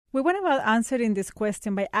We went about answering this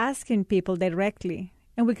question by asking people directly,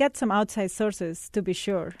 and we got some outside sources to be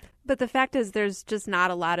sure. But the fact is there's just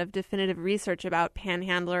not a lot of definitive research about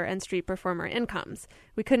panhandler and street performer incomes.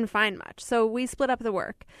 We couldn't find much, so we split up the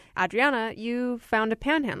work. Adriana, you found a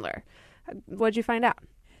panhandler. What'd you find out?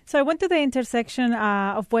 So I went to the intersection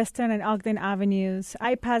of Western and Ogden Avenues.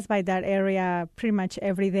 I pass by that area pretty much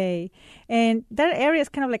every day. And that area is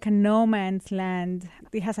kind of like a no man's land.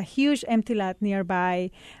 It has a huge empty lot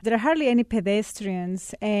nearby. There are hardly any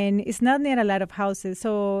pedestrians, and it's not near a lot of houses.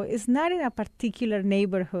 So it's not in a particular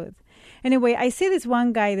neighborhood. Anyway, I see this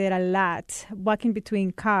one guy there a lot, walking between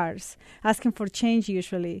cars, asking for change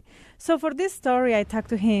usually. So for this story, I talked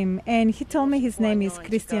to him, and he told me his name is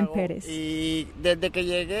Christian Perez. He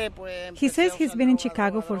says he's been in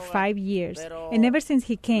Chicago for 5 years, and ever since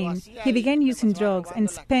he came, he began using drugs and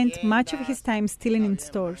spent much of his time stealing in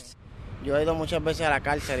stores. He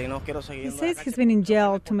says he's been in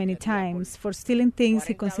jail too many times for stealing things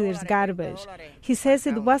he considers garbage. He says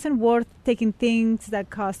it wasn't worth taking things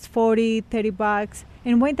that cost $40, $30,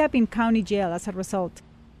 and went up in county jail as a result.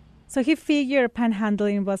 So he figured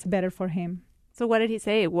panhandling was better for him. So what did he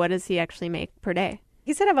say? What does he actually make per day?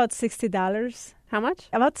 He said about $60. How much?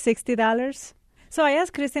 About $60. So I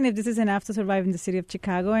asked Christian if this is enough to survive in the city of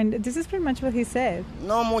Chicago, and this is pretty much what he said.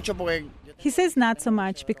 He says not so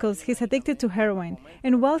much because he's addicted to heroin,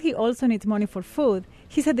 and while he also needs money for food,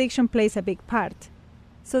 his addiction plays a big part.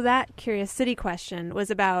 So that Curious City question was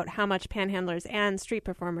about how much panhandlers and street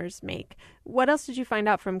performers make. What else did you find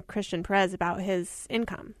out from Christian Perez about his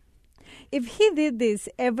income? If he did this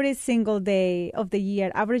every single day of the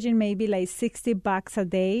year, averaging maybe like $60 a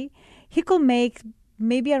day, he could make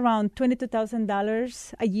maybe around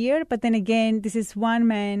 $22,000 a year. But then again, this is one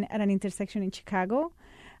man at an intersection in Chicago.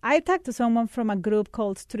 I talked to someone from a group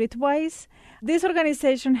called Streetwise. This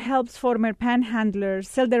organization helps former panhandlers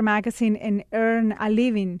sell their magazine and earn a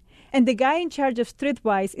living. And the guy in charge of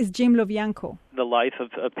Streetwise is Jim Lovianco. The life of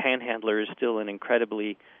a panhandler is still an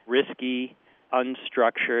incredibly risky,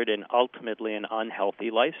 unstructured, and ultimately an unhealthy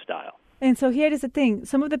lifestyle. And so here is the thing.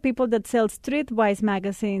 Some of the people that sell Streetwise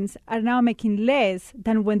magazines are now making less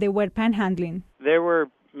than when they were panhandling. There were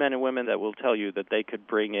men and women that will tell you that they could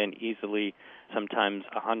bring in easily sometimes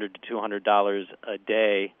 $100 to $200 a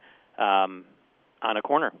day on a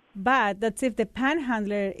corner. But that's if the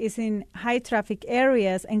panhandler is in high-traffic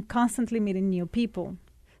areas and constantly meeting new people.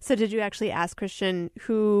 So did you actually ask Christian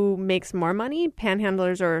who makes more money,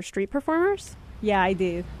 panhandlers or street performers? Yeah, I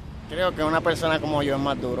did.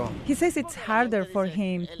 He says it's harder for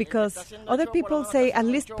him because other people say at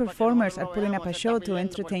least performers are putting up a show to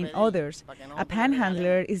entertain others. A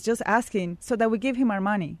panhandler is just asking so that we give him our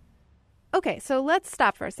money. Okay, so let's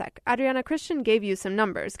stop for a sec. Adriana, Christian gave you some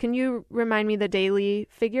numbers. Can you remind me the daily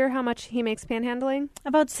figure, how much he makes panhandling?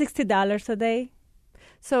 About $60 a day.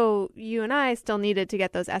 So you and I still needed to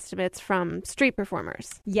get those estimates from street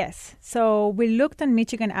performers. Yes. So we looked on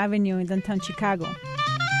Michigan Avenue in downtown Chicago.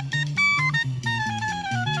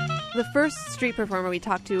 The first street performer we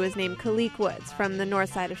talked to was named Khalik Woods from the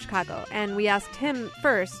north side of Chicago. And we asked him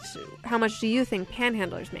first, how much do you think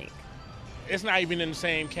panhandlers make? It's not even in the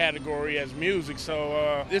same category as music,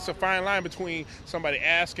 so it's a fine line between somebody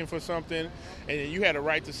asking for something and you had a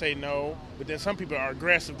right to say no, but then some people are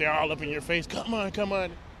aggressive. They're all up in your face. Come on, come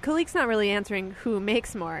on. Khalik's not really answering who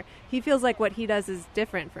makes more. He feels like what he does is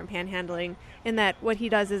different from panhandling in that what he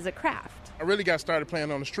does is a craft. I really got started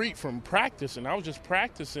playing on the street from practice, and I was just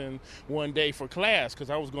practicing one day for class because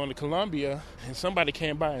I was going to Columbia, and somebody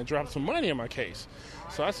came by and dropped some money in my case.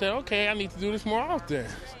 So I said, okay, I need to do this more often.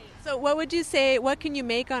 So what would you say, what can you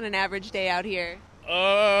make on an average day out here?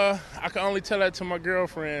 I can only tell that to my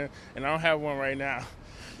girlfriend, and I don't have one right now.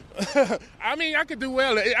 I mean, I could do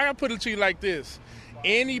well. I put it to you like this.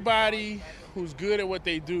 Anybody who's good at what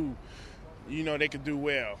they do, you know, they could do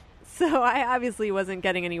well. So I obviously wasn't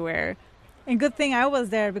getting anywhere. And good thing I was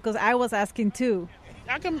there because I was asking too.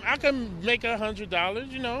 I can make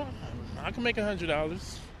 $100, you know. I can make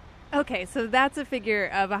 $100. Okay, so that's a figure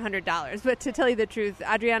of $100. But to tell you the truth,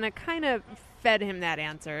 Adriana kind of fed him that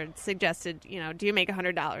answer and suggested, you know, do you make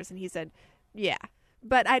 $100? And he said, yeah.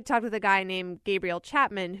 But I talked with a guy named Gabriel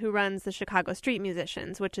Chapman who runs the Chicago Street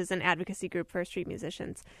Musicians, which is an advocacy group for street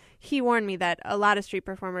musicians. He warned me that a lot of street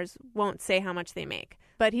performers won't say how much they make.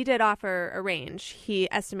 But he did offer a range. He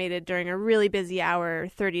estimated during a really busy hour,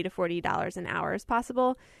 $30 to $40 an hour is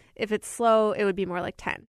possible. If it's slow, it would be more like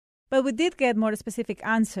 $10. But we did get more specific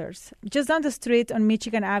answers. Just down the street on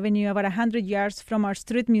Michigan Avenue, about 100 yards from our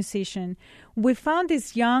street musician, we found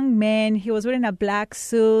this young man. He was wearing a black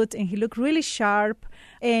suit, and he looked really sharp,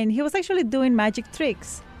 and he was actually doing magic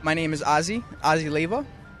tricks. My name is Ozzy Leva.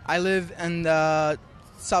 I live in the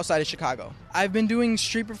south side of Chicago. I've been doing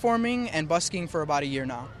street performing and busking for about a year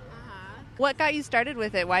now. What got you started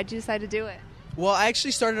with it? Why'd you decide to do it? Well, I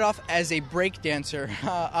actually started off as a break dancer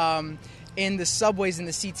in the subways in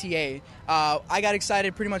the CTA. I got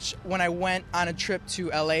excited pretty much when I went on a trip to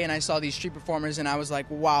LA and I saw these street performers and I was like,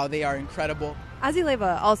 wow, they are incredible. Ozzy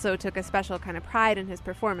Leyva also took a special kind of pride in his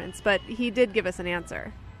performance, but he did give us an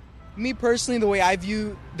answer. Me personally, the way I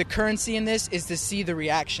view the currency in this is to see the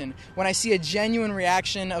reaction. When I see a genuine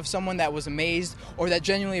reaction of someone that was amazed or that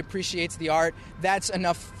genuinely appreciates the art, that's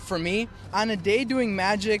enough for me. On a day doing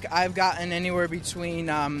magic, I've gotten anywhere between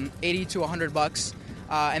 $80 to $100,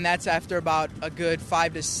 and that's after about a good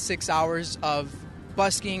 5 to 6 hours of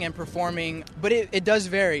busking and performing. But it does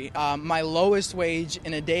vary. My lowest wage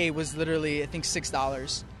in a day was literally, I think,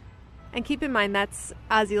 $6. And keep in mind, that's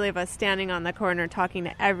Ozzy Leyva standing on the corner talking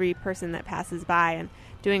to every person that passes by and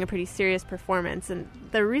doing a pretty serious performance. And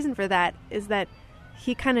the reason for that is that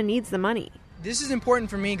he kind of needs the money. This is important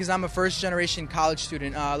for me because I'm a first-generation college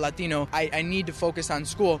student, Latino. I need to focus on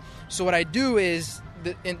school. So what I do is,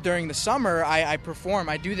 during the summer, I perform.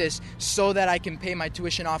 I do this so that I can pay my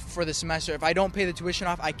tuition off for the semester. If I don't pay the tuition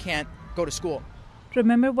off, I can't go to school.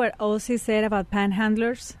 Remember what Ozzy said about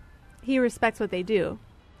panhandlers? He respects what they do.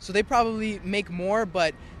 So they probably make more,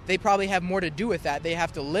 but they probably have more to do with that. They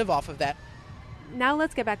have to live off of that. Now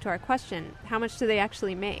let's get back to our question. How much do they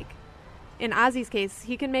actually make? In Ozzy's case,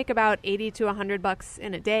 he can make about $80 to $100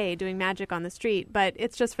 in a day doing magic on the street, but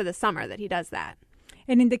it's just for the summer that he does that.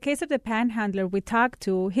 And in the case of the panhandler we talked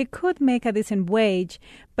to, he could make a decent wage,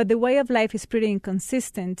 but the way of life is pretty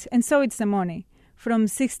inconsistent, and so it's the money, from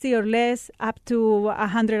 60 or less up to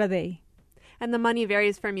 100 a day. And the money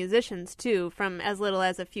varies for musicians, too, from as little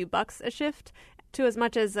as a few bucks a shift to as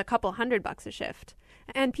much as a couple $100 a shift.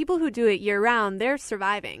 And people who do it year-round, they're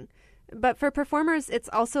surviving. But for performers, it's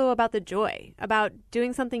also about the joy, about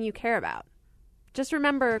doing something you care about. Just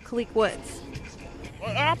remember Khalik Woods.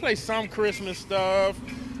 Well, I play some Christmas stuff.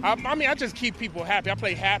 I just keep people happy. I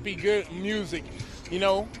play happy, good music,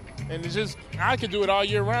 and it's just, I could do it all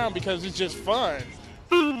year round because it's just fun.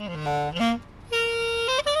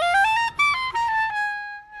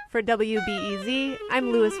 For WBEZ,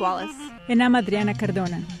 I'm Lewis Wallace. And I'm Adriana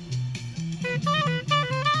Cardona.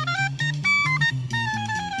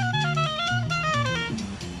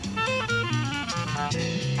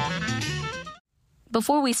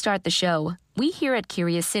 Before we start the show, we here at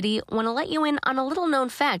Curious City want to let you in on a little-known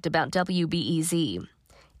fact about WBEZ.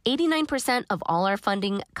 89% of all our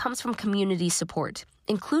funding comes from community support,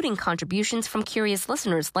 including contributions from curious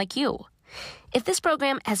listeners like you. If this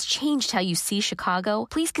program has changed how you see Chicago,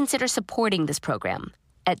 please consider supporting this program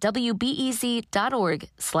at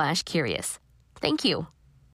wbez.org/curious. Thank you.